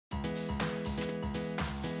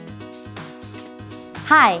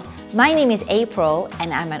Hi, my name is April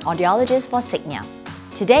and I'm an audiologist for Signia.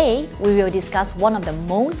 Today, we will discuss one of the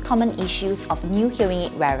most common issues of new hearing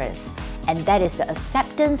aid wearers, and that is the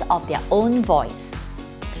acceptance of their own voice.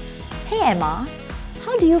 Hey Emma,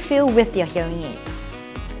 how do you feel with your hearing aids?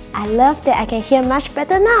 I love that I can hear much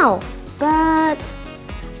better now, but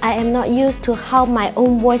I am not used to how my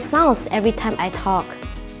own voice sounds every time I talk.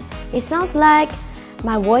 It sounds like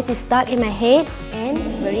my voice is stuck in my head and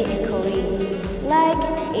very echoey,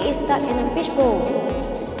 like it is stuck in a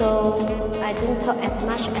fishbowl, so I don't talk as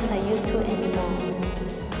much as I used to anymore.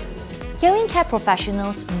 Hearing care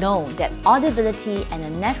professionals know that audibility and a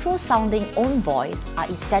natural sounding own voice are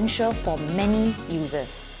essential for many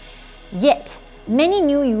users. Yet, many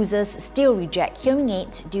new users still reject hearing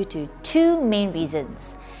aids due to two main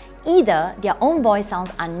reasons. Either their own voice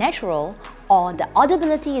sounds unnatural, or the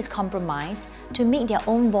audibility is compromised to make their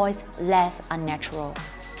own voice less unnatural.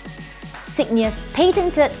 Signia's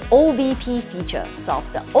patented OVP feature solves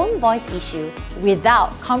the own voice issue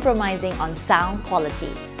without compromising on sound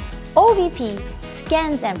quality. OVP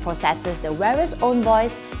scans and processes the wearer's own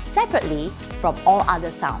voice separately from all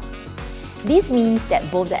other sounds. This means that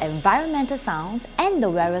both the environmental sounds and the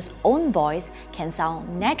wearer's own voice can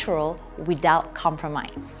sound natural without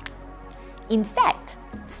compromise. In fact,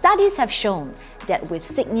 studies have shown that with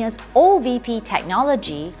Signia's OVP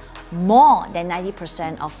technology, more than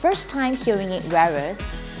 90% of first-time hearing aid wearers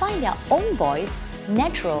find their own voice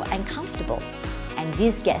natural and comfortable, and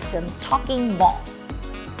this gets them talking more.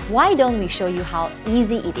 Why don't we show you how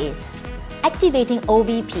easy it is? Activating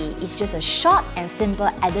OVP is just a short and simple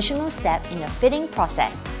additional step in the fitting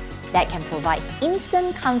process that can provide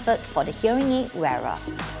instant comfort for the hearing aid wearer.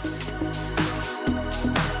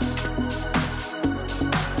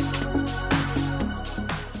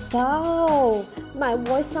 Wow! My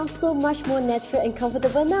voice sounds so much more natural and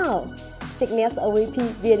comfortable now. Signia's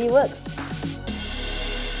OVP really works.